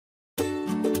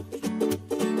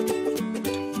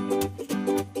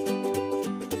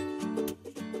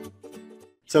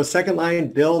So second line,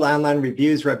 build online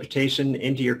reviews reputation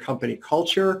into your company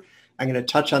culture. I'm going to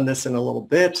touch on this in a little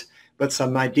bit, but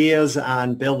some ideas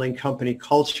on building company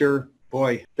culture.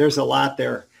 Boy, there's a lot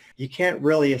there. You can't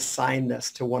really assign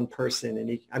this to one person.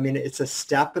 And I mean, it's a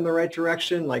step in the right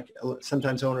direction. Like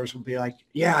sometimes owners will be like,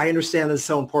 yeah, I understand this is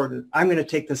so important. I'm going to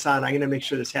take this on. I'm going to make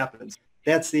sure this happens.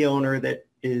 That's the owner that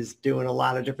is doing a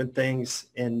lot of different things.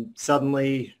 And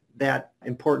suddenly that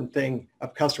important thing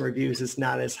of customer reviews is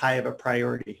not as high of a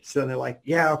priority. So they're like,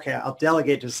 yeah, okay, I'll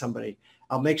delegate to somebody.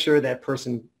 I'll make sure that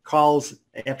person calls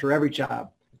after every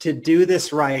job. To do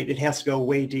this right, it has to go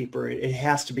way deeper. It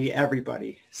has to be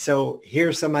everybody. So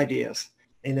here's some ideas.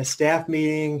 In a staff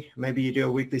meeting, maybe you do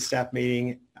a weekly staff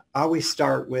meeting, always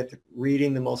start with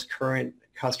reading the most current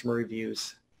customer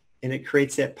reviews. And it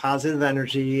creates that positive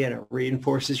energy and it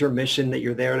reinforces your mission that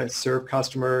you're there to serve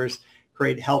customers,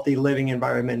 create healthy living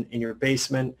environment in your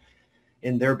basement,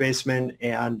 in their basement,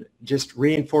 and just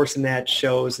reinforcing that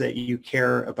shows that you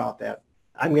care about that.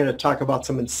 I'm going to talk about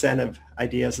some incentive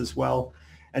ideas as well.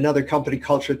 Another company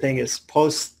culture thing is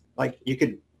post, like you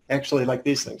could actually like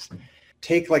these things.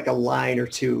 Take like a line or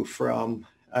two from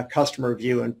a customer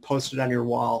review and post it on your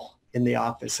wall in the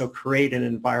office. So create an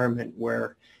environment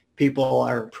where people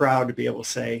are proud to be able to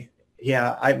say,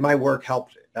 yeah, my work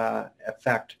helped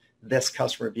affect this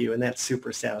customer review and that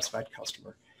super satisfied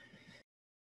customer.